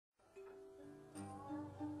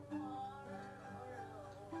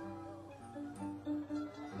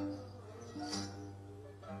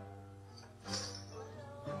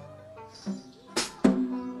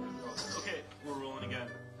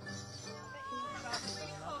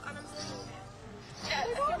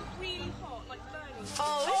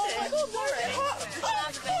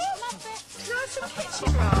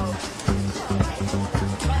Well,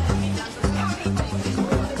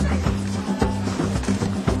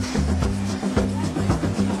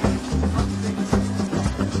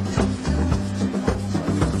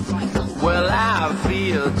 I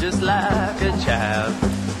feel just like a child.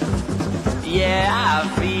 Yeah, I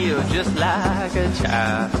feel just like a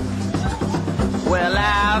child. Well,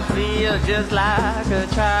 I feel just like a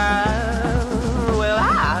child. Well,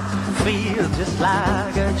 I feel just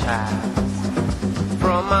like a child.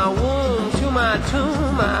 From my womb to my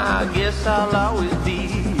tomb, I guess I'll always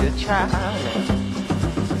be a child.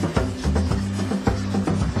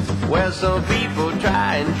 Well, some people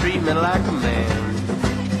try and treat me like a man.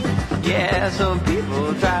 Yeah, some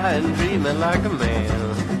people try and treat me like a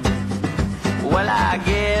man. Well, I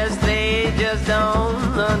guess they just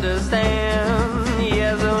don't understand.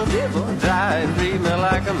 Yeah, some people try and treat me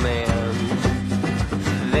like a man.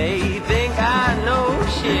 They think I know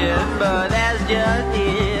shit, but that's just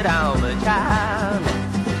it. I'm a child.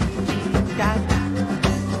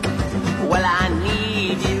 Well, I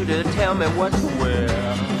need you to tell me what to wear.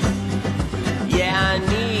 Yeah, I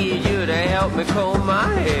need you to help me comb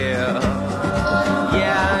my hair.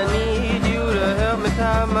 Yeah, I need you to help me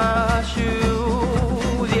tie my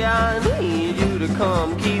shoes. Yeah, I need you to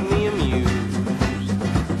come keep me amused.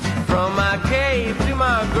 From my cave to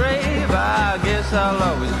my grave, I guess I'll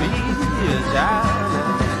always be a child.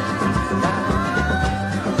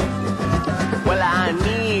 Well, I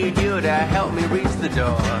need you to help me reach the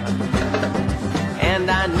door. And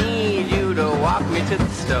I need you to walk me to the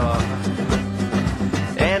store.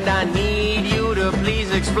 And I need you to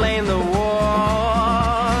please explain the war.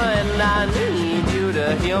 And I need you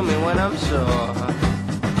to heal me when I'm sore.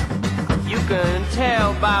 You can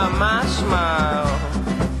tell by my smile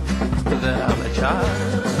that I'm a child.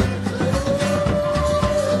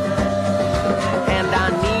 And I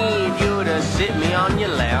need you to sit me on your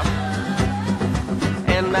lap.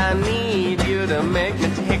 And I need you to make me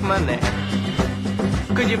take my nap.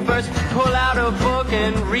 Could you first pull out a book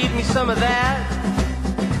and read me some of that?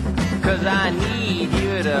 'Cause I need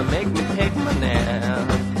you to make me take my nap.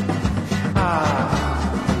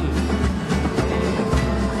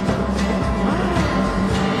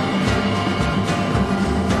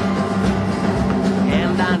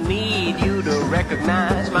 And I need you to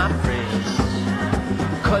recognize my friends,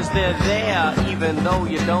 'cause they're there even though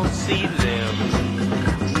you don't see them.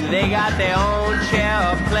 They got their own chair,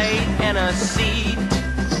 a plate, and a seat.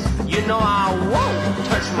 You know I won't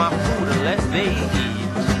touch my food unless they eat.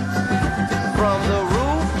 From the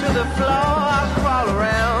roof to the floor, I crawl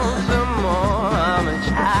around some more. I'm a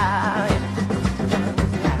child.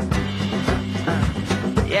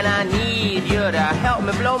 And I need you to help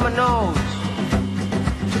me blow my nose.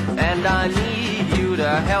 And I need you to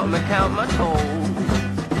help me count my toes.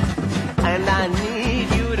 And I need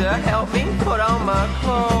you to help me put on my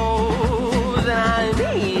clothes. And I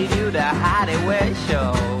need you to hide it where it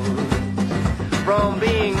shows. From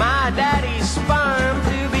being my daddy's sperm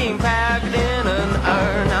to being packed in an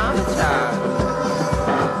urn, I'm a child.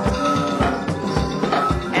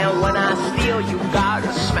 And when I steal, you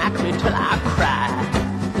gotta smack me till I cry.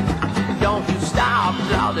 Don't you stop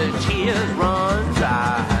till all the tears run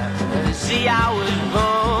dry. See, I was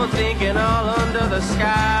born thinking all under the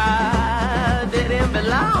sky didn't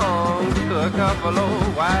belong to a couple of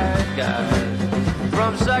white guys.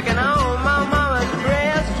 From sucking on my mama's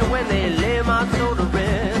breast to when they lay my soul to rest.